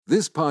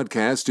This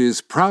podcast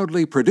is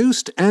proudly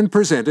produced and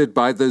presented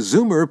by the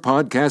Zoomer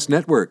Podcast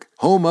Network,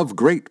 home of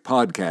great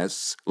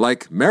podcasts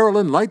like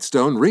Marilyn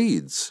Lightstone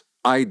Reads,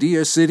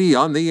 Idea City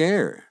on the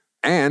Air,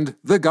 and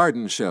The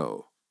Garden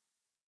Show.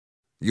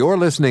 You're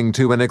listening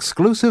to an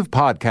exclusive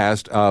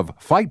podcast of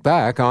Fight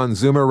Back on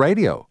Zoomer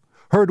Radio,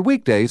 heard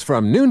weekdays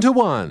from noon to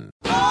 1.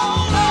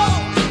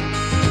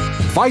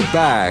 Fight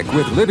Back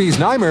with Libby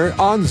Znaimer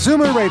on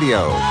Zoomer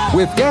Radio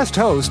with guest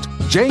host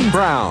Jane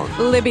Brown.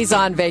 Libby's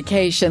on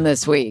vacation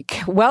this week.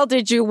 Well,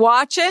 did you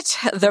watch it?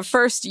 The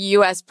first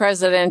U.S.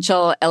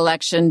 presidential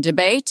election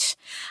debate.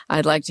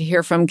 I'd like to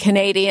hear from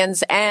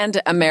Canadians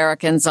and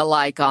Americans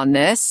alike on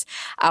this.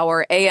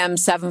 Our AM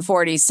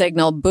 740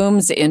 signal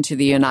booms into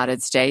the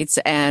United States,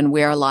 and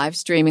we are live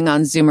streaming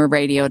on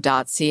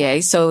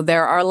zoomerradio.ca, so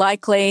there are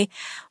likely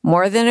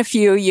more than a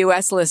few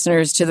U.S.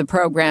 listeners to the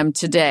program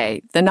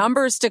today. The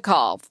numbers to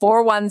call,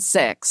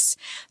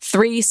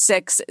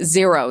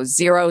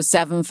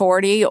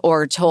 416-360-0740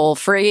 or toll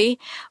free,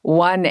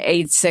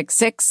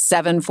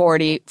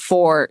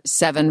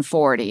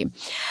 1-866-740-4740.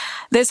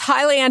 This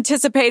highly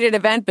anticipated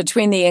event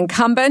between the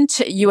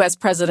incumbent, U.S.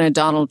 President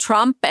Donald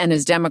Trump, and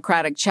his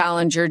Democratic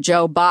challenger,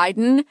 Joe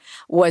Biden,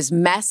 was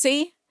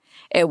messy.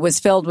 It was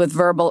filled with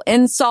verbal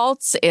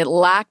insults. It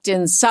lacked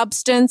in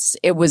substance.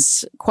 It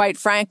was, quite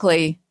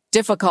frankly,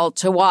 difficult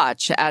to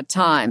watch at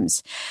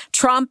times.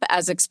 Trump,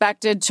 as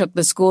expected, took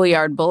the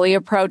schoolyard bully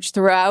approach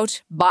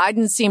throughout.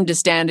 Biden seemed to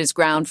stand his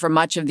ground for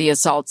much of the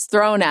assaults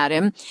thrown at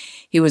him.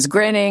 He was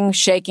grinning,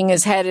 shaking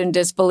his head in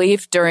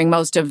disbelief during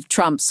most of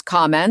Trump's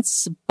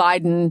comments.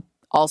 Biden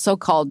also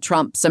called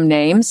Trump some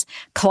names: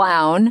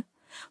 clown,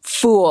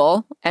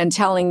 fool, and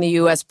telling the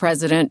U.S.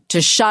 president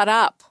to shut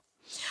up.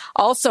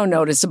 Also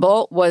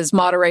noticeable was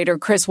moderator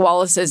Chris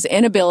Wallace's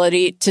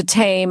inability to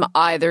tame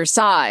either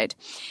side.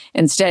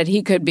 Instead,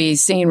 he could be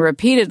seen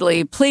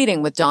repeatedly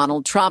pleading with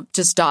Donald Trump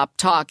to stop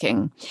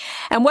talking.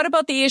 And what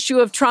about the issue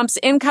of Trump's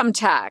income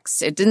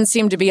tax? It didn't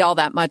seem to be all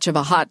that much of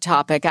a hot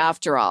topic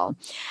after all.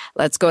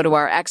 Let's go to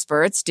our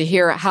experts to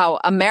hear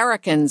how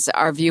Americans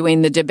are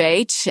viewing the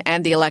debate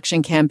and the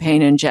election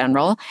campaign in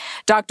general.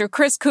 Dr.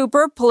 Chris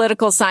Cooper,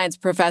 political science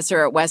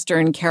professor at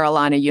Western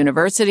Carolina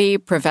University,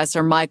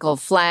 Professor Michael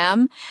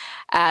Flamm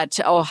at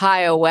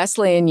Ohio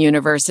Wesleyan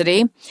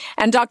University,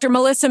 and Dr.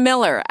 Melissa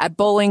Miller at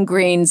Bowling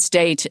Green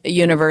State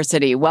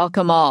University.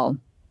 Welcome all.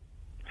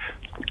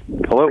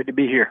 Hello. Good to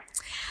be here.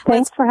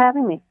 Thanks for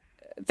having me.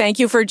 Thank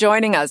you for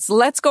joining us.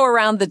 Let's go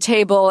around the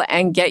table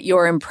and get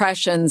your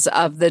impressions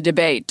of the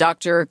debate.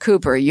 Dr.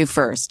 Cooper, you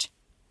first.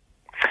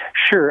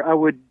 Sure. I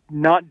would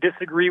not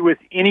disagree with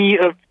any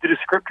of the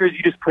descriptors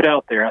you just put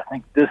out there. I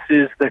think this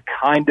is the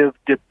kind of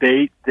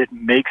debate that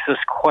makes us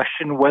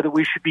question whether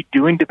we should be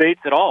doing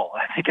debates at all.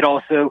 I think it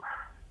also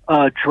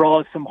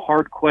draws some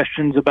hard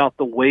questions about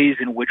the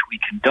ways in which we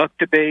conduct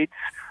debates,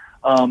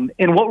 and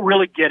what we're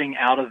really getting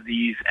out of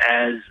these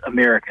as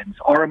Americans.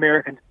 Are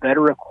Americans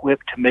better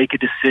equipped to make a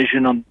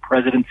decision on the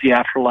presidency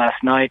after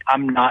last night?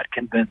 I'm not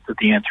convinced that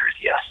the answer is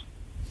yes.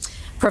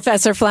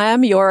 Professor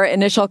Flamm, your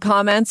initial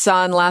comments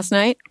on last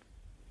night?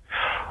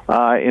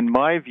 In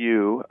my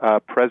view,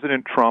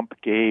 President Trump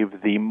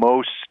gave the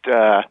most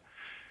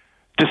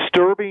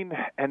disturbing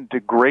and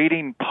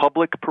degrading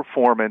public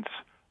performance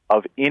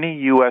of any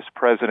U.S.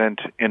 president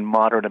in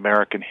modern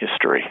American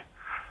history.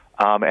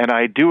 And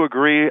I do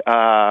agree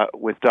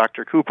with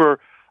Dr. Cooper.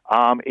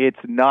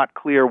 It's not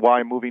clear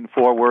why, moving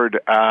forward,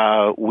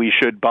 we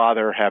should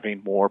bother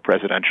having more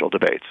presidential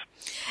debates.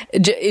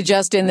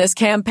 Just in this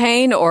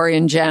campaign or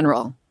in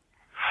general?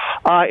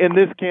 In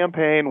this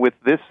campaign, with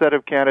this set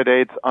of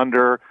candidates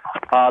under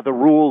the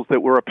rules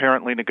that were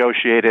apparently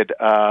negotiated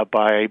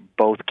by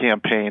both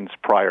campaigns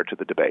prior to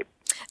the debate.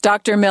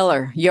 Dr.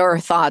 Miller, your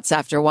thoughts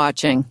after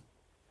watching?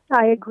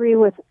 I agree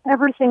with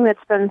everything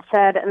that's been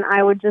said, and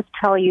I would just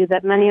tell you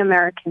that many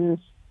Americans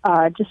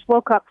just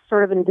woke up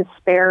sort of in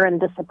despair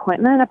and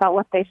disappointment about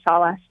what they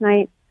saw last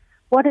night.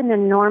 What an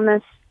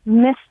enormous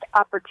missed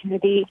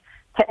opportunity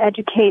to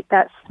educate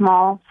that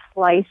small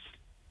slice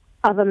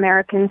of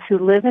Americans who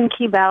live in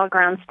key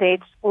battleground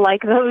states,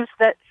 like those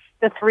that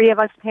the three of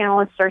us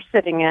panelists are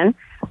sitting in,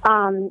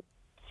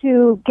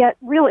 to get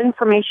real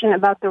information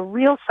about the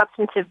real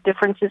substantive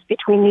differences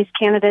between these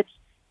candidates.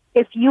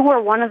 If you were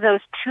one of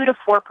those 2 to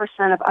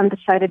 4% of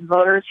undecided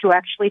voters who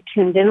actually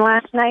tuned in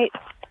last night,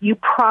 you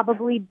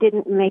probably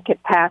didn't make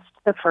it past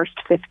the first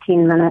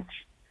 15 minutes.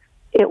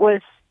 It was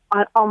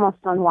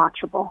almost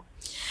unwatchable.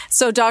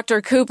 So,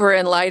 Dr. Cooper,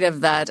 in light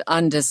of that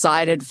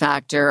undecided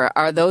factor,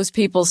 are those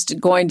people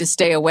going to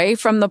stay away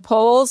from the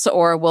polls,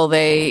 or will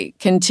they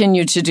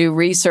continue to do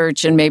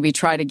research and maybe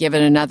try to give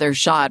it another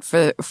shot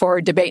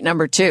for debate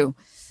number 2?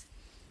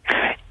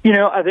 You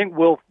know, I think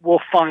we'll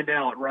find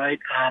out, right?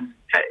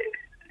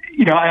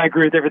 I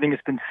agree with everything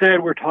that's been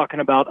said. We're talking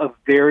about a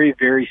very,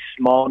 very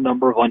small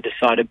number of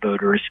undecided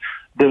voters.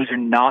 Those are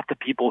not the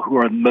people who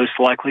are most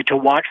likely to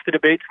watch the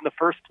debates in the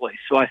first place.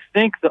 So I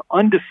think the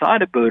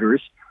undecided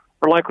voters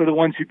are likely the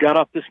ones who got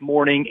up this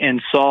morning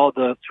and saw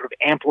the sort of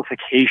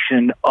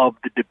amplification of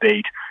the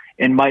debate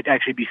and might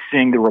actually be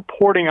seeing the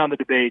reporting on the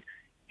debate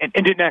and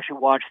didn't actually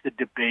watch the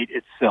debate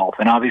itself.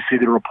 And obviously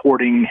the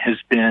reporting has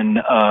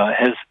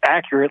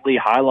accurately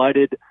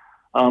highlighted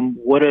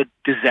what a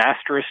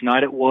disastrous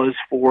night it was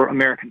for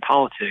American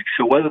politics.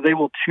 So whether they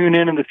will tune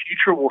in the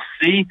future, we'll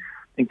see.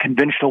 And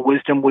conventional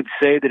wisdom would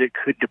say that it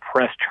could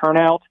depress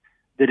turnout,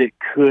 that it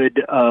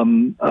could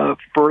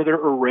further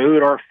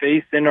erode our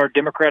faith in our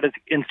democratic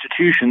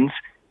institutions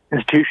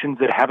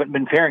that haven't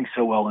been faring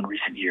so well in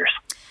recent years.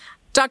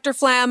 Dr.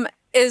 Flamm,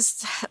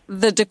 is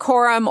the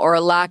decorum or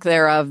lack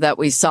thereof that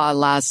we saw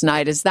last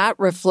night, is that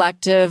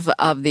reflective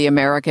of the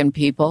American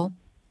people?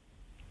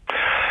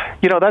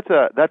 You know, that's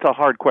a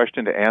hard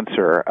question to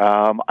answer.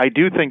 I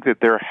do think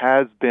that there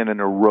has been an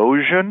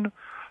erosion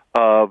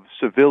of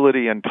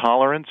civility and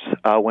tolerance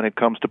when it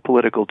comes to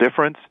political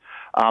difference.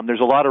 There's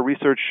a lot of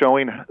research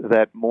showing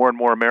that more and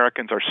more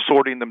Americans are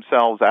sorting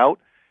themselves out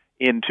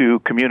into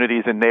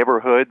communities and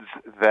neighborhoods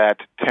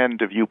that tend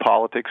to view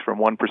politics from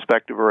one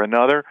perspective or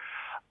another.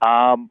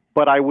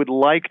 But I would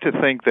like to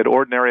think that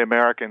ordinary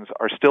Americans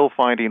are still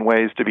finding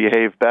ways to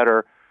behave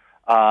better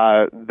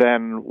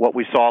than what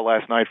we saw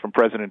last night from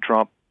President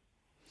Trump.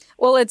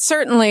 Well, it's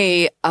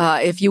certainly,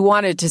 if you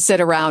wanted to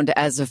sit around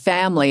as a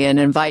family and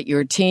invite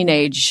your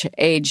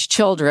teenage-age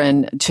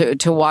children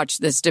to watch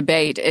this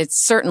debate, it's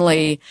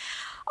certainly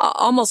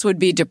almost would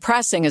be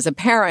depressing as a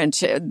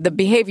parent, the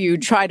behavior you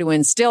try to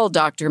instill,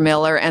 Dr.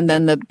 Miller, and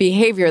then the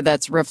behavior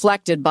that's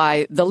reflected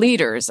by the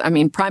leaders. I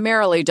mean,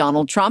 primarily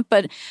Donald Trump,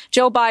 but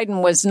Joe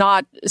Biden was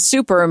not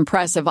super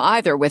impressive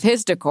either with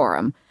his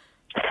decorum.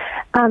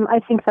 I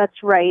think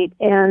that's right.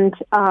 And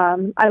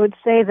I would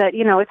say that,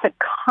 you know, it's a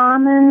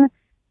common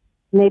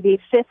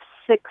maybe 5th,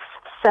 6th,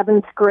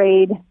 7th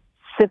grade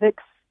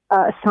civics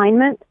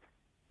assignment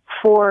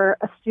for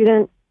a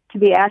student to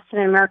be asked in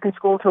an American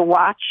school to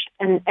watch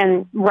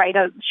and write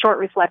a short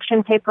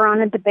reflection paper on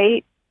a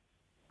debate.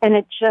 And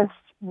it just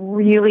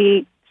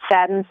really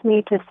saddens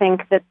me to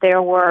think that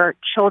there were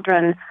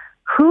children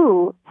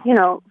who, you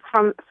know,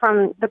 from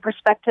the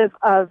perspective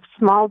of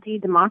small d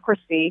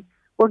democracy,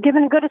 were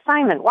given a good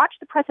assignment. Watch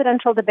the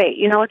presidential debate.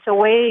 You know, it's a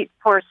way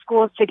for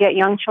schools to get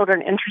young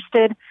children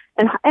interested,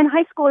 and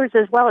high schoolers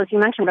as well, as you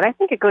mentioned, but I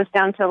think it goes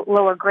down to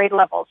lower grade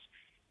levels.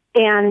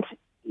 And,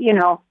 you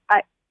know,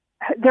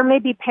 there may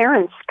be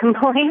parents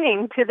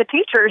complaining to the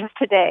teachers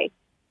today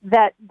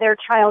that their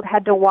child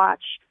had to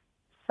watch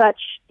such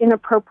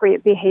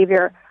inappropriate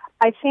behavior.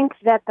 I think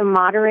that the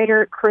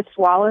moderator, Chris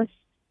Wallace,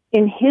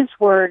 in his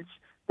words,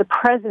 the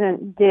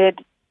president did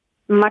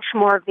much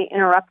more of the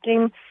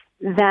interrupting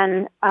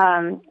than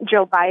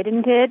Joe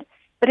Biden did.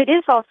 But it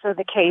is also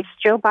the case,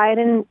 Joe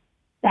Biden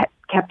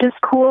kept his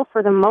cool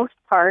for the most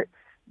part,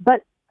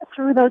 but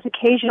through those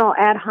occasional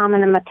ad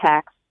hominem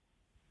attacks,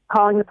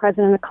 calling the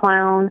president a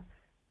clown,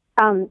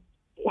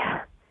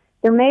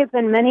 there may have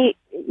been many,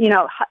 you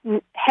know,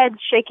 heads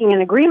shaking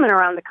in agreement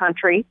around the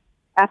country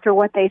after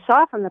what they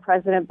saw from the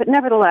president, but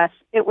nevertheless,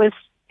 it was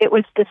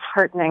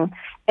disheartening.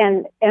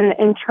 And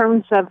in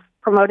terms of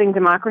promoting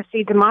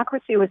democracy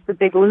was the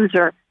big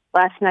loser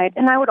last night.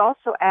 And I would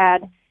also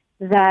add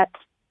that,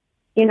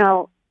 you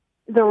know,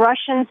 the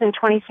Russians in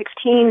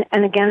 2016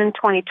 and again in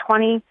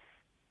 2020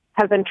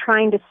 have been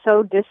trying to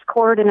sow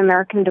discord in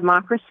American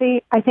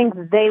democracy. I think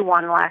they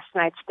won last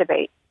night's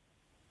debate.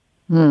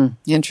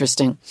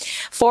 Interesting.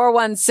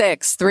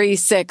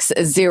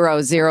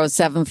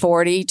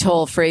 416-360-0740,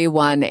 toll free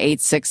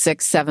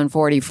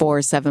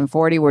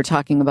 1-866-744-740. We're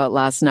talking about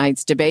last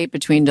night's debate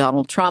between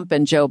Donald Trump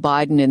and Joe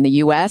Biden in the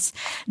U.S.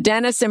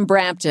 Dennis in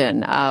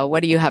Brampton,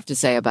 what do you have to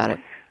say about it?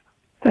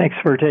 Thanks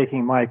for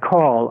taking my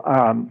call.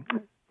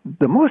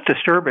 The most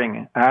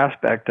disturbing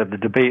aspect of the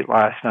debate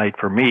last night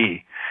for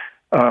me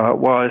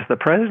was the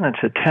president's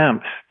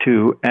attempts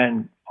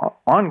and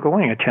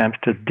ongoing attempts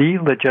to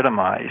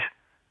delegitimize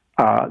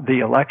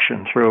the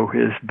election through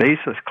his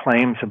baseless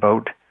claims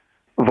about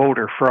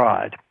voter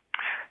fraud.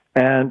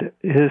 And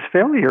his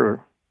failure,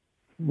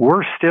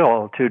 worse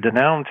still, to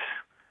denounce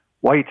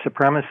white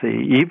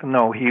supremacy, even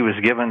though he was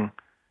given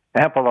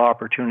ample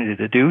opportunity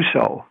to do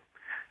so.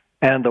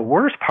 And the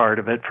worst part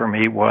of it for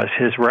me was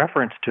his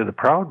reference to the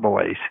Proud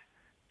Boys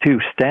to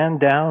stand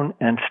down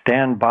and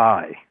stand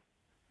by.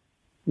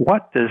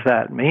 What does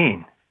that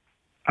mean?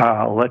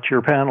 I'll let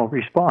your panel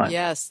respond.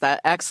 Yes,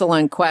 that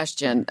excellent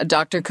question.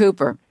 Dr.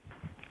 Cooper.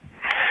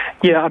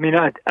 Yeah, I mean,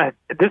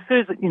 this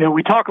is, you know,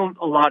 we talk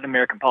a lot in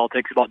American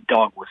politics about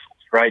dog whistles,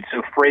 right?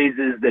 So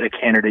phrases that a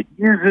candidate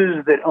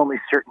uses that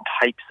only certain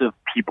types of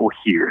people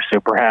hear.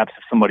 So perhaps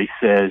if somebody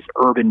says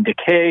urban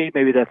decay,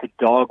 maybe that's a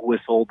dog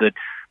whistle that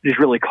is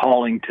really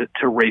calling to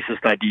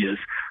racist ideas.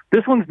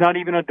 This one's not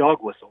even a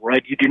dog whistle,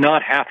 right? You do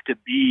not have to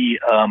be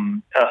a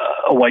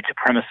white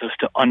supremacist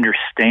to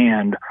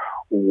understand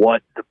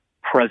what the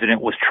president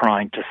was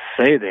trying to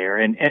say there.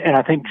 And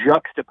I think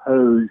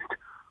juxtaposed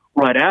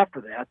right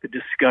after that, the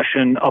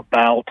discussion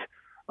about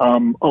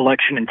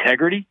election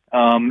integrity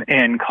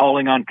and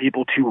calling on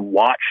people to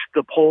watch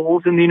the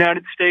polls in the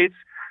United States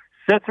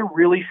sets a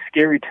really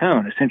scary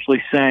tone,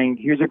 essentially saying,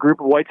 here's a group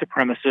of white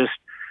supremacists,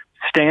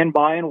 stand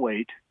by and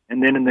wait,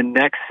 and then in the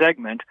next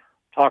segment,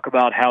 talk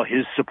about how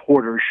his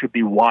supporters should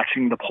be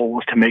watching the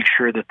polls to make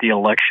sure that the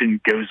election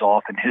goes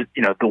off in his,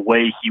 the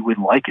way he would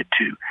like it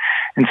to.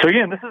 And so,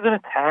 again, this is an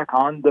attack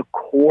on the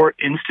core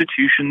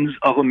institutions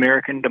of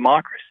American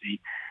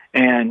democracy.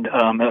 And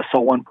I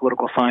saw one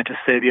political scientist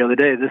say the other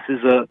day, this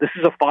is a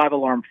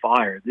 5-alarm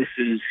fire. This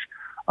is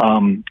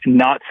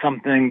not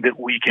something that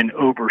we can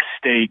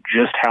overstate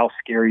just how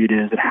scary it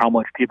is and how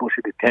much people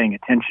should be paying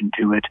attention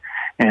to it.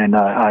 And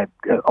I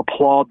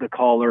applaud the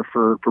caller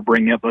for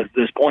bringing up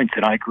those points,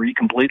 and I agree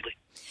completely.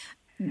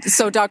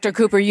 So, Dr.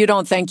 Cooper, you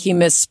don't think he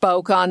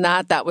misspoke on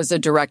that? That was a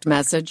direct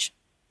message?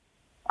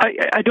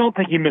 I don't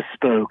think he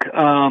misspoke.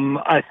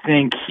 I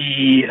think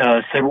he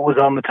said what was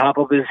on the top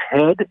of his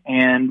head,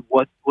 and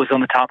what was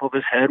on the top of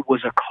his head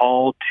was a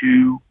call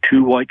to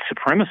white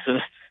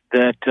supremacists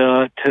that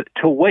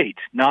to wait.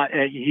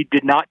 He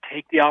did not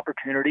take the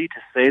opportunity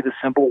to say the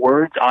simple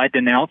words, I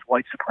denounce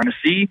white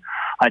supremacy,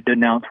 I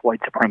denounce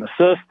white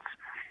supremacists,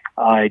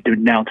 I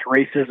denounce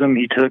racism.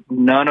 He took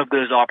none of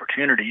those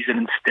opportunities, and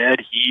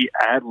instead he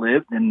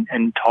ad-libbed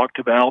and talked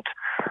about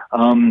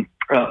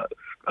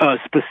a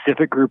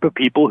specific group of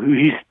people who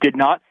he did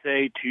not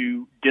say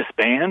to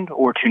disband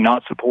or to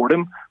not support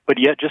him, but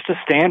yet just to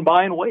stand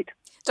by and wait.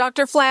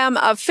 Dr. Flamm,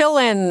 fill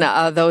in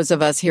those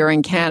of us here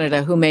in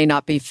Canada who may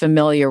not be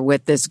familiar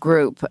with this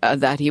group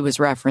that he was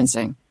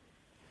referencing.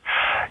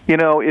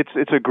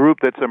 It's a group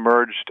that's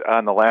emerged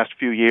in the last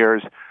few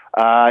years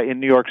in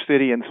New York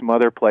City and some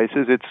other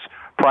places. It's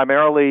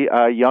primarily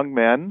young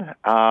men,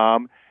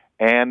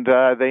 and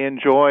they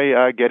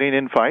enjoy getting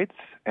in fights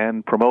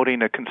and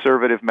promoting a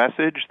conservative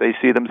message. They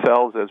see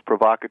themselves as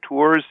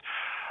provocateurs.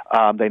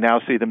 They now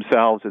see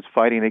themselves as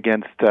fighting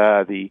against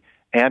the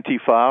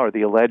Antifa or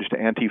the alleged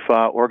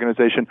Antifa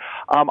organization.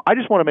 I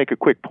just want to make a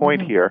quick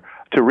point here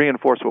to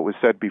reinforce what was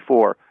said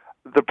before.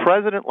 The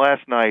president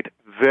last night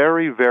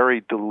very,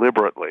 very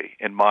deliberately,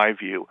 in my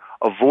view,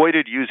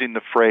 avoided using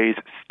the phrase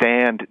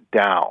stand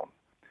down.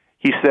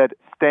 He said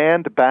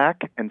stand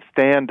back and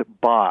stand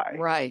by.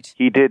 Right.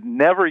 He did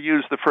never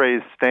use the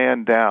phrase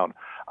stand down.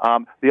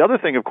 The other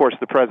thing, of course,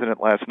 the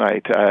president last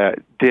night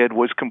did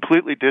was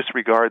completely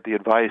disregard the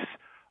advice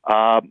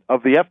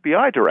of the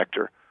FBI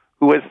director,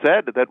 who has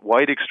said that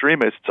white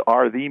extremists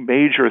are the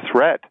major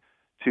threat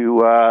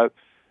to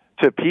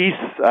peace,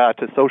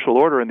 to social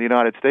order in the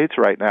United States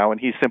right now, and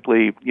he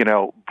simply,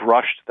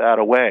 brushed that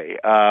away,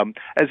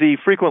 as he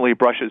frequently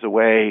brushes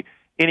away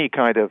any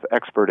kind of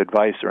expert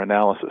advice or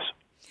analysis.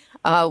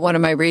 One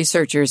of my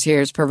researchers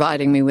here is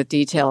providing me with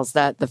details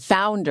that the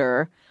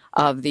founder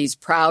of these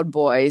Proud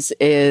Boys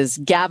is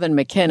Gavin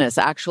McInnes,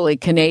 actually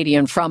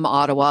Canadian from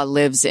Ottawa,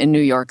 lives in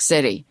New York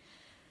City.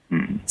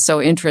 So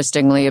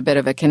interestingly, a bit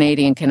of a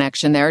Canadian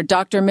connection there.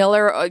 Dr.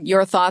 Miller,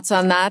 your thoughts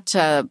on that?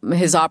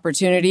 His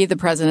opportunity, the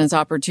president's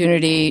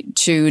opportunity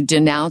to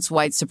denounce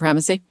white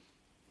supremacy?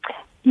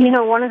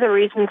 One of the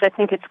reasons I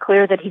think it's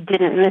clear that he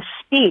didn't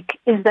misspeak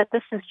is that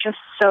this is just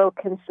so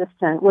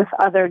consistent with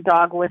other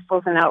dog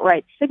whistles and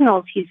outright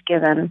signals he's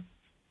given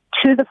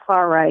to the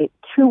far right,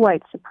 to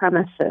white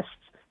supremacists.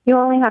 You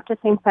only have to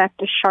think back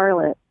to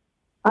Charlottesville.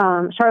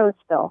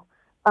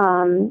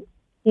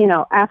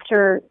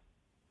 After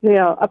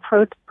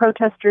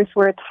protesters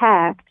were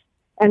attacked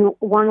and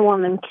one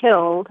woman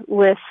killed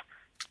with,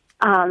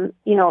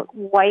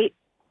 white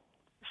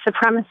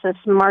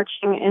supremacists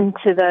marching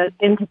into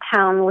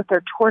town with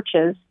their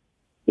torches,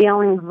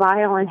 yelling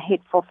vile and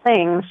hateful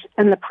things.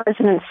 And the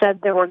president said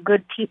there were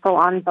good people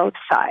on both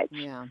sides.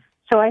 Yeah.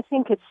 So I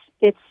think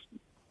it's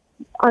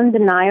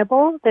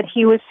undeniable that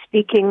he was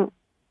speaking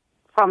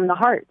from the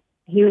heart.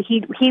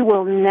 He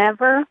will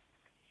never,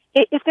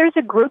 if there's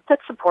a group that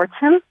supports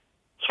him,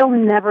 he'll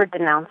never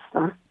denounce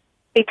them,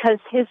 because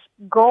his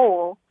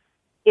goal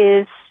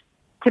is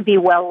to be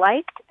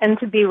well-liked and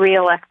to be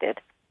reelected.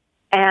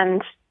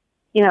 And,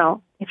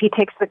 if he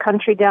takes the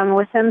country down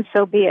with him,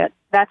 so be it.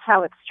 That's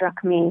how it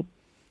struck me.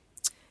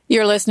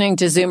 You're listening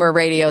to Zoomer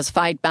Radio's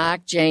Fight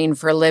Back, Jane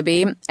for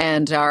Libby,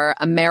 and our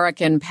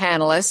American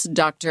panelists,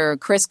 Dr.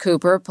 Chris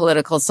Cooper,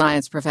 political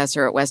science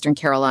professor at Western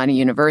Carolina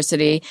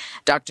University,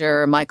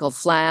 Dr. Michael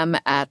Flamm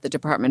at the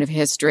Department of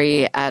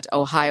History at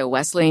Ohio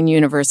Wesleyan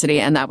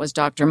University, and that was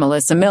Dr.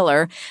 Melissa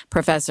Miller,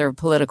 professor of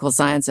political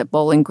science at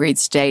Bowling Green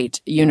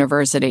State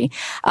University.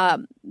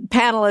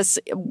 Panelists,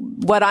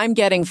 what I'm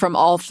getting from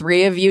all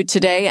three of you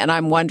today, and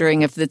I'm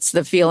wondering if it's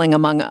the feeling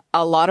among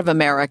a lot of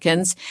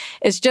Americans,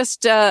 is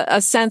just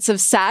a sense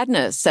of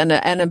sadness and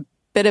a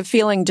bit of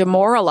feeling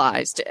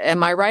demoralized.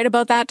 Am I right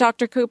about that,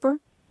 Dr. Cooper?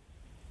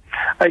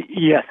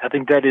 Yes, I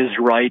think that is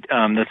right.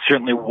 That's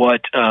certainly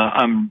what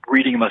I'm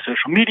reading in my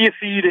social media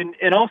feed.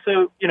 And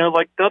also,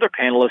 like the other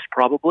panelists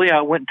probably,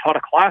 I went and taught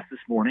a class this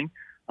morning.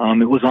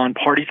 It was on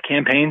parties,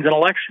 campaigns, and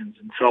elections.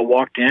 And so I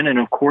walked in and,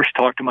 of course,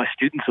 talked to my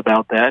students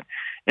about that.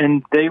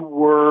 And they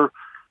were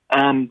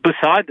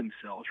beside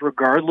themselves,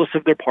 regardless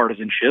of their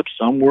partisanship.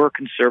 Some were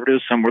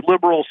conservatives, some were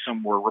liberals,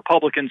 some were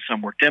Republicans,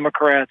 some were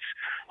Democrats.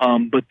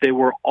 But they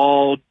were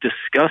all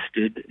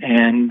disgusted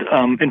and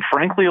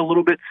frankly, a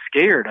little bit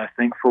scared, I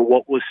think, for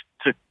what was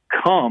to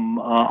come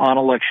on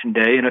Election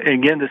Day. And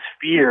again, this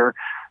fear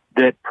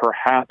that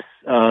perhaps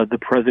the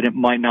president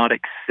might not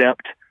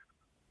accept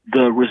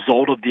the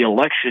result of the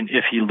election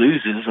if he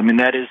loses. I mean,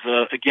 that is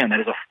a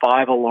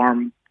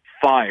 5-alarm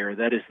fire.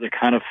 That is the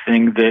kind of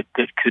thing that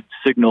could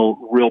signal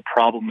real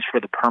problems for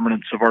the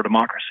permanence of our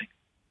democracy.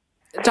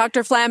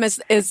 Dr. Flamm,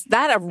 is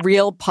that a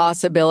real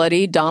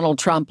possibility? Donald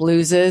Trump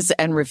loses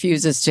and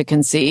refuses to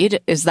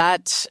concede. Is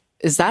that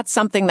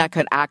something that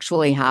could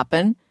actually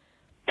happen?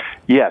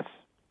 Yes,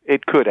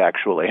 it could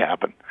actually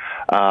happen.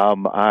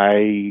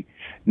 I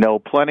know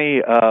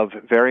plenty of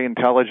very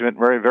intelligent,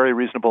 very, very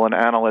reasonable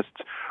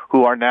analysts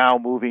who are now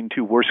moving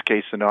to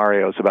worst-case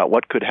scenarios about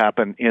what could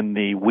happen in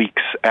the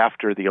weeks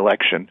after the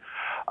election,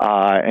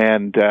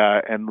 and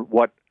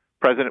what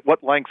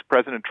lengths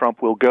President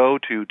Trump will go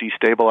to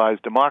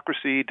destabilize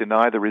democracy,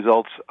 deny the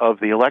results of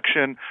the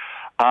election,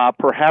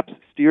 perhaps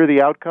steer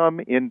the outcome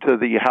into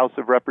the House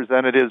of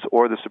Representatives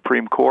or the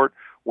Supreme Court,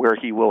 where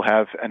he will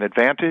have an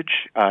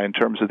advantage in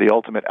terms of the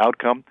ultimate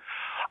outcome.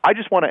 I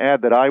just want to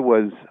add that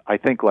I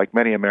think like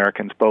many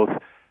Americans, both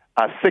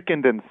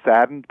sickened and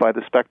saddened by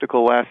the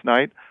spectacle last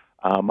night.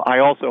 I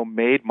also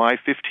made my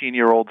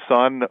 15-year-old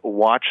son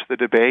watch the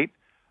debate,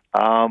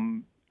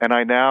 and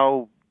I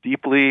now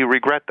deeply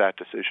regret that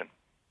decision.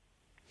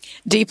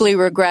 Deeply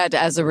regret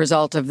as a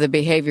result of the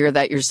behavior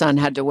that your son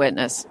had to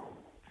witness.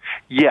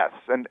 Yes,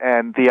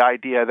 and the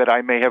idea that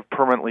I may have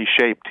permanently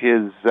shaped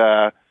his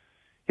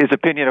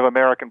opinion of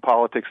American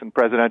politics and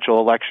presidential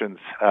elections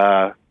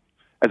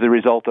as a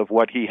result of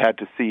what he had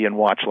to see and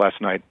watch last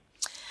night.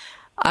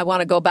 I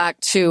want to go back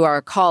to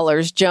our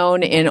callers.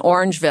 Joan in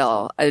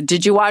Orangeville.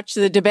 Did you watch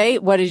the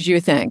debate? What did you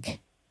think?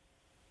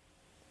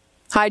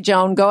 Hi,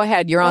 Joan. Go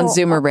ahead. You're on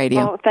Zoomer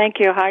Radio. Oh, thank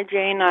you. Hi,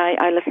 Jane.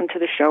 I listen to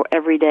the show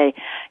every day.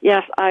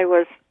 Yes, I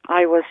was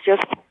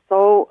just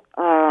so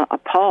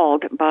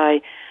appalled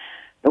by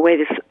the way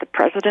the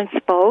president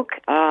spoke,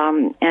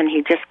 and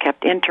he just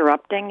kept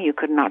interrupting. You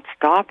could not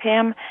stop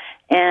him,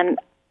 and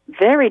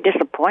very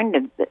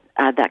disappointed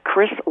that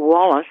Chris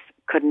Wallace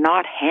could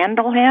not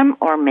handle him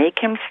or make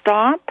him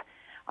stop.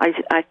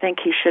 I think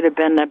he should have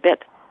been a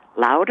bit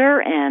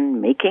louder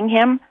and making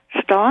him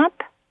stop.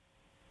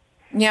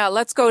 Yeah,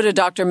 let's go to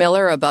Dr.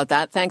 Miller about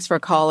that. Thanks for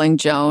calling,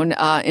 Joan,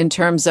 in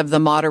terms of the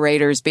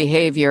moderator's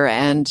behavior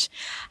and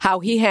how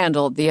he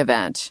handled the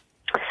event.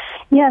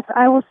 Yes,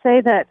 I will say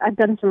that I've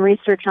done some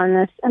research on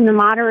this, and the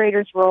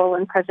moderator's role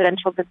in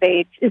presidential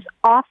debates is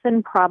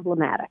often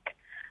problematic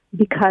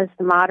because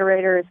the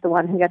moderator is the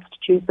one who gets to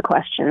choose the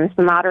questions.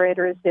 The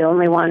moderator is the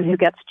only one who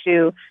gets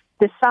to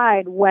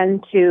decide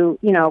when to,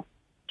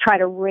 try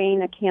to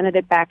rein a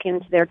candidate back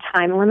into their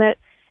time limit.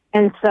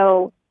 And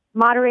so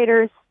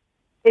moderators,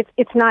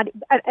 it's not,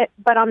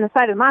 but on the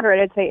side of the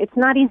moderator, I'd say it's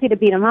not easy to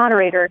beat a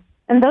moderator.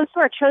 And those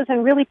who are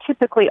chosen really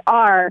typically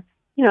are,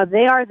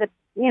 they are the,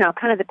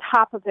 kind of the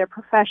top of their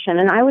profession.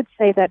 And I would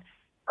say that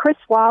Chris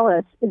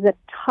Wallace is a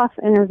tough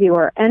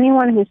interviewer.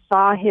 Anyone who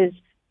saw his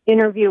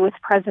interview with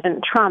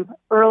President Trump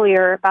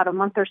earlier, about a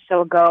month or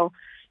so ago,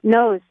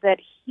 knows that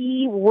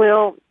he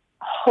will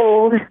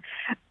hold,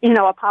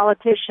 a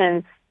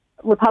politician,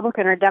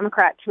 Republican or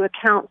Democrat, to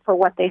account for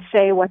what they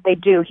say, what they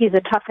do. He's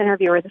a tough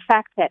interviewer. The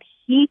fact that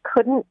he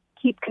couldn't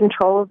keep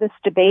control of this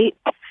debate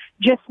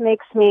just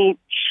makes me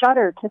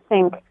shudder to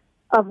think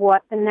of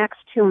what the next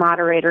two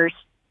moderators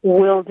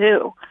will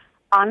do.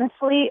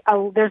 Honestly,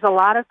 there's a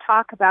lot of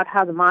talk about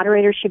how the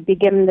moderator should be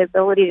given the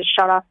ability to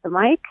shut off the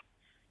mic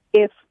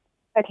if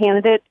a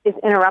candidate is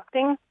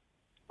interrupting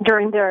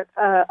during their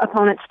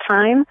opponent's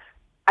time.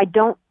 I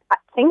don't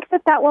think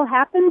that will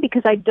happen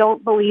because I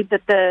don't believe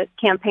that the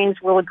campaigns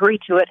will agree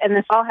to it, and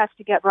this all has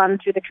to get run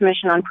through the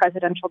Commission on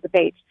Presidential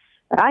Debates.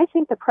 But I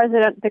think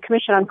the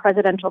Commission on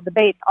Presidential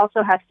Debates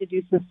also has to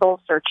do some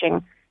soul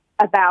searching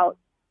about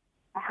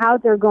how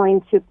they're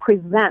going to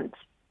prevent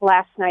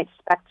last night's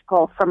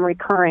spectacle from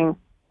recurring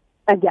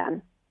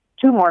again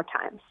 2 more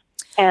times.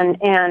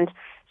 And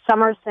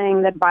some are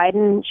saying that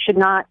Biden should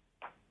not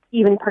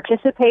even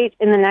participate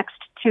in the next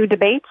 2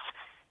 debates.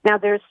 Now,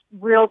 there's a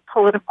real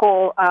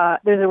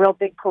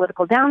big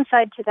political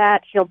downside to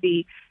that. He'll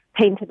be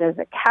painted as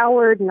a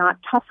coward, not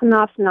tough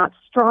enough, not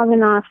strong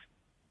enough.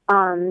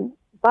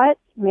 But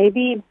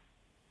maybe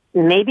he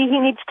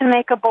needs to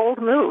make a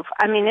bold move.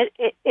 I mean,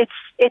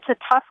 it's a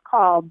tough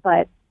call,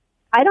 but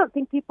I don't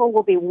think people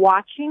will be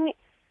watching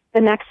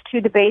the next 2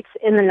 debates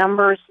in the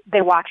numbers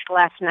they watched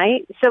last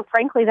night. So,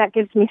 frankly, that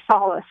gives me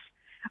solace.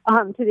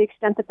 To the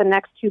extent that the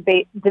next 2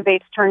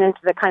 debates turn into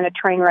the kind of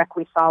train wreck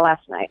we saw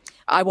last night.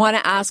 I want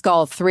to ask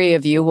all 3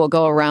 of you, we'll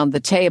go around the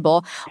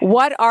table,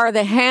 what are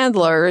the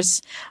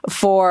handlers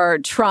for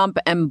Trump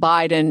and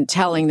Biden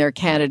telling their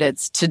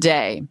candidates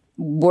today?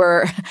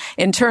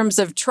 In terms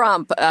of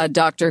Trump,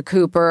 Dr.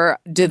 Cooper,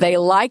 do they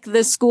like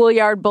the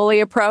schoolyard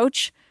bully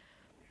approach?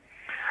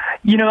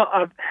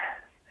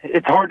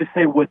 It's hard to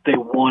say what they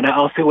want.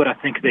 I'll say what I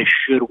think they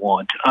should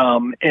want,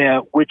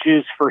 which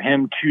is for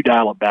him to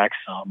dial it back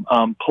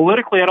some.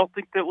 Politically, I don't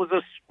think that was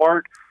a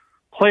smart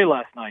play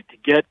last night to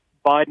get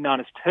Biden on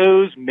his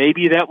toes.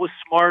 Maybe that was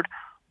smart,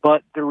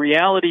 But the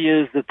reality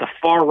is that the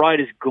far right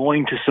is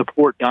going to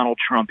support Donald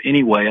Trump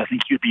anyway. I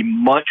think you'd be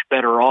much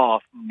better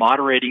off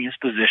moderating his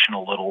position a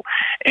little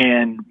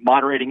and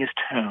moderating his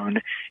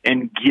tone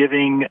and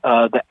giving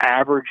the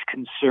average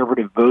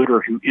conservative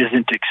voter who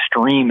isn't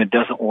extreme and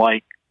doesn't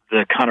like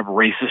the kind of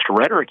racist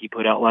rhetoric he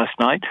put out last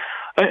night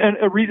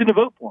a reason to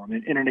vote for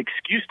him and an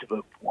excuse to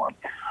vote for him.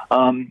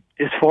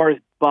 As far as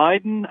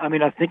Biden, I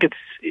mean, I think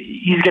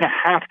he's going to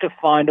have to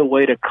find a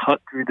way to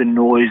cut through the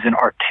noise and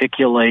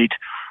articulate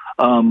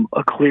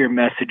a clear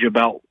message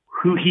about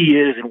who he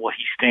is and what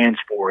he stands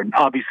for. And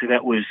obviously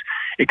that was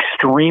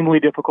extremely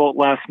difficult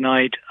last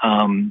night.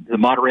 The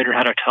moderator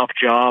had a tough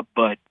job,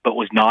 but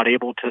was not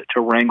able to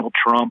wrangle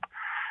Trump.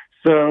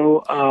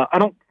 So I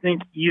don't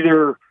think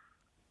either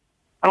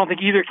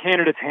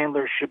candidate's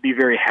handlers should be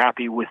very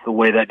happy with the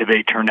way that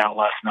debate turned out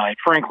last night.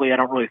 Frankly, I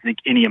don't really think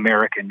any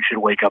American should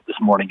wake up this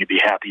morning and be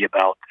happy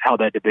about how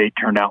that debate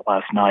turned out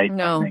last night.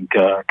 No. I think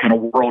kind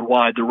of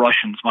worldwide, the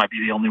Russians might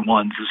be the only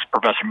ones, as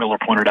Professor Miller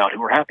pointed out, who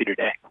were happy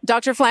today.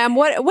 Dr. Flamm,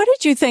 what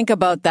did you think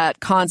about that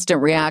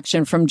constant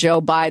reaction from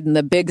Joe Biden,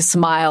 the big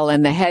smile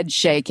and the head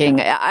shaking?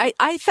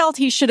 I felt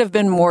he should have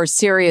been more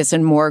serious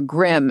and more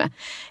grim.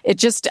 It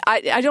just,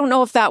 I don't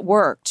know if that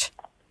worked.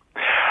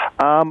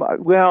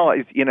 Well,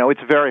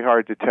 it's very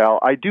hard to tell.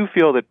 I do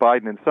feel that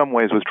Biden in some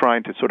ways was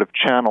trying to sort of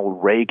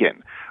channel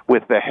Reagan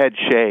with the head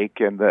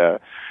shake and the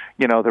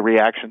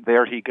reaction,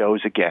 there he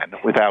goes again,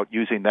 without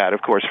using that,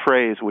 of course,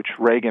 phrase, which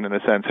Reagan, in a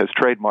sense, has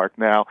trademarked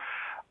now.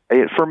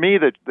 For me,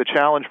 the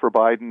challenge for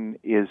Biden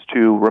is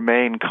to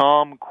remain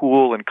calm,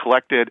 cool, and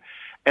collected,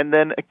 and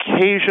then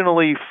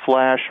occasionally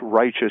flash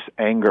righteous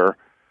anger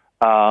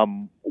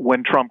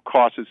when Trump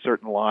crosses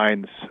certain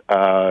lines,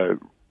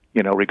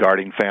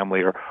 regarding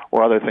family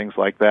or other things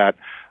like that.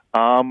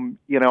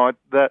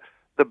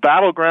 The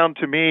battleground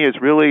to me is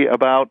really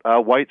about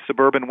white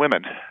suburban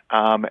women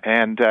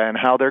and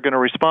how they're going to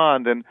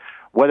respond and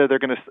whether they're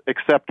going to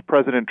accept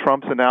President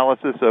Trump's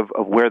analysis of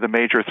where the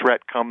major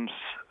threat comes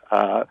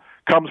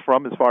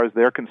from as far as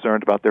they're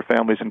concerned about their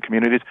families and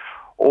communities,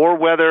 or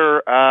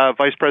whether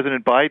Vice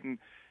President Biden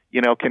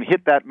can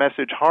hit that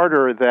message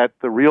harder that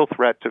the real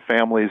threat to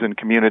families and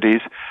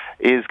communities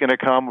is going to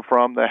come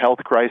from the health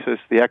crisis,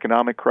 the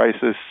economic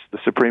crisis, the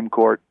Supreme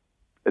Court,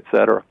 et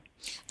cetera.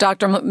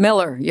 Dr.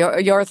 Miller,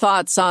 your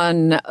thoughts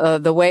on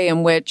the way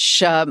in which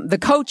the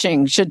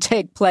coaching should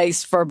take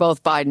place for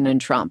both Biden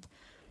and Trump?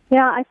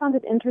 Yeah, I found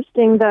it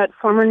interesting that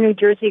former New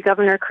Jersey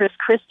Governor Chris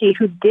Christie,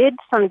 who did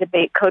some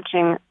debate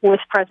coaching with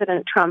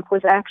President Trump,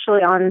 was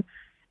actually on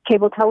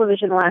cable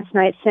television last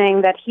night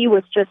saying that he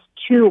was just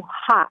too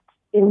hot.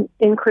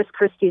 In Chris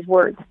Christie's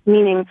words,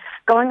 meaning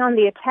going on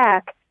the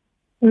attack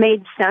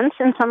made sense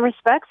in some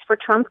respects for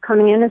Trump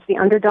coming in as the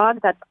underdog.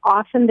 That's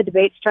often the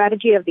debate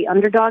strategy of the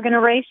underdog in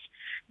a race.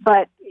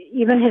 But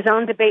even his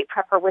own debate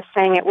prepper was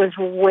saying it was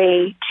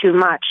way too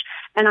much.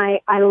 And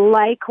I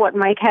like what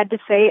Mike had to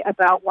say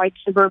about white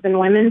suburban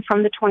women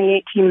from the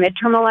 2018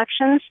 midterm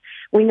elections.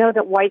 We know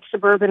that white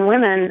suburban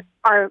women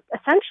are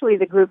essentially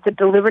the group that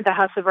delivered the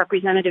House of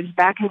Representatives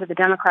back into the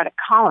Democratic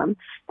column,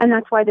 and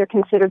that's why they're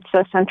considered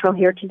so central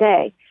here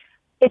today.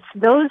 It's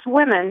those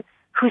women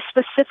who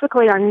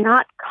specifically are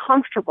not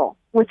comfortable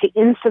with the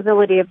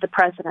incivility of the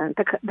president,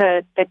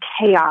 the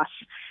chaos,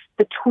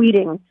 the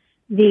tweeting,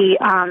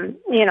 I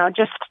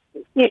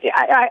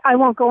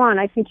won't go on.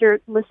 I think your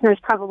listeners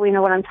probably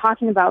know what I'm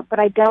talking about, but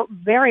I doubt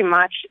very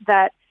much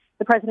that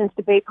the president's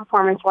debate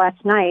performance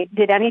last night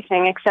did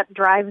anything except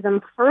drive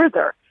them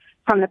further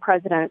from the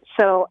president.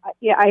 So,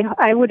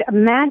 I would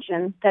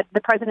imagine that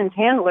the president's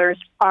handlers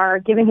are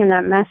giving him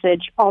that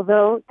message,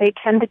 although they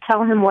tend to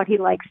tell him what he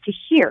likes to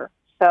hear.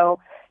 So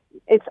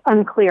it's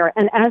unclear.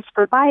 And as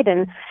for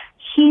Biden,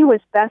 he was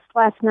best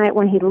last night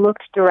when he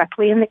looked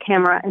directly in the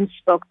camera and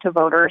spoke to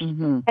voters,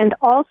 and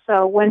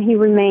also when he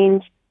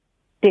remained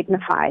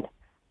dignified.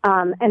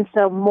 And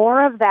so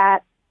more of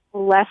that,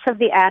 less of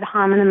the ad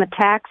hominem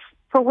attacks,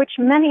 for which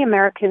many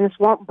Americans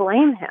won't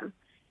blame him,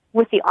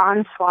 with the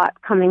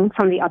onslaught coming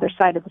from the other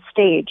side of the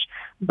stage.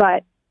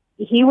 But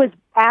he was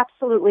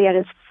absolutely at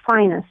his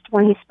finest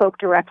when he spoke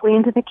directly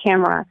into the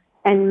camera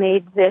and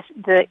made the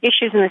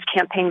issues in this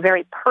campaign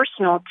very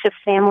personal to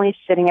families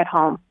sitting at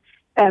home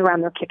around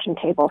their kitchen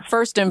tables.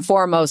 First and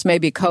foremost,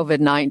 maybe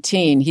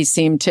COVID-19. He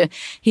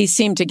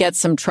seemed to get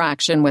some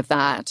traction with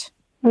that.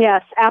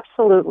 Yes,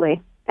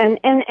 absolutely. And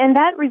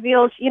that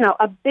reveals,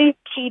 a big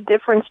key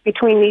difference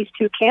between these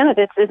two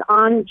candidates is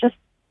on just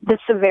the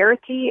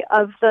severity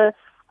of the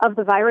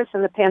virus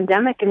and the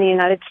pandemic in the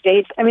United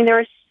States. I mean, there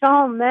are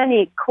so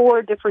many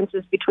core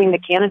differences between the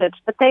candidates,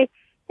 but they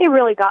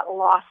really got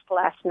lost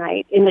last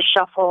night in the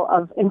shuffle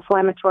of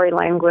inflammatory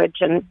language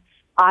and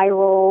eye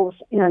rolls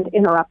and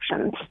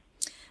interruptions.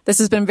 This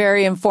has been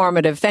very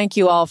informative. Thank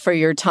you all for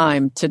your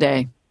time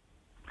today.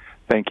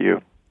 Thank you.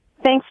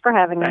 Thanks for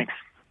having me. Thanks.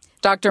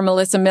 Dr.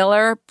 Melissa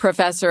Miller,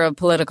 professor of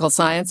political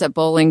science at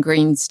Bowling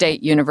Green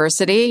State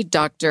University,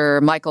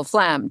 Dr. Michael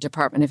Flamm,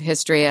 Department of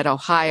History at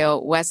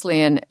Ohio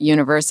Wesleyan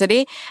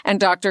University, and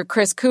Dr.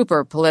 Chris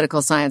Cooper,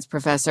 political science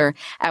professor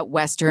at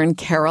Western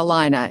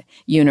Carolina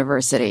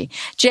University.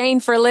 Jane,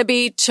 for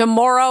Libby,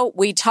 tomorrow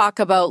we talk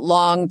about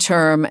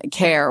long-term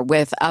care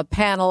with a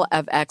panel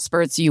of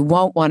experts. You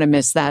won't want to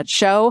miss that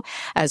show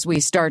as we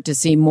start to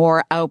see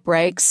more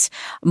outbreaks,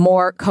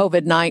 more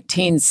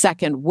COVID-19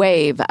 second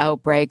wave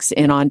outbreaks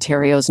in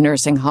Ontario's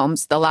nursing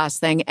homes. The last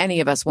thing any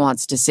of us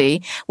wants to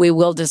see. We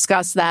will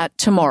discuss that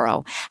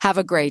tomorrow. Have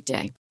a great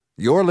day.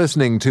 You're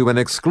listening to an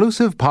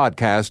exclusive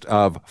podcast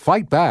of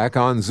Fight Back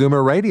on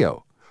Zoomer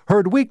Radio.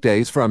 Heard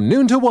weekdays from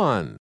noon to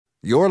 1.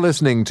 You're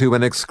listening to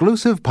an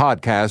exclusive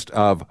podcast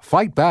of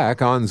Fight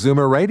Back on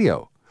Zoomer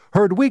Radio.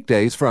 Heard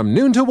weekdays from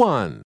noon to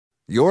 1.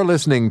 You're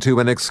listening to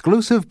an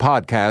exclusive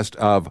podcast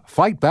of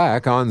Fight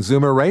Back on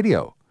Zoomer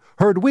Radio.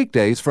 Heard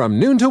weekdays from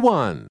noon to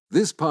 1.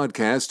 This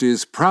podcast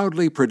is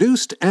proudly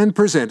produced and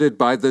presented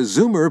by the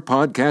Zoomer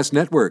Podcast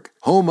Network,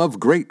 home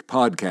of great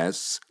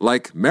podcasts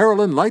like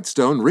Marilyn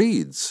Lightstone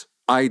Reads,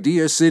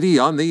 Idea City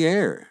on the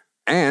Air,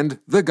 and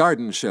The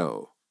Garden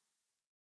Show.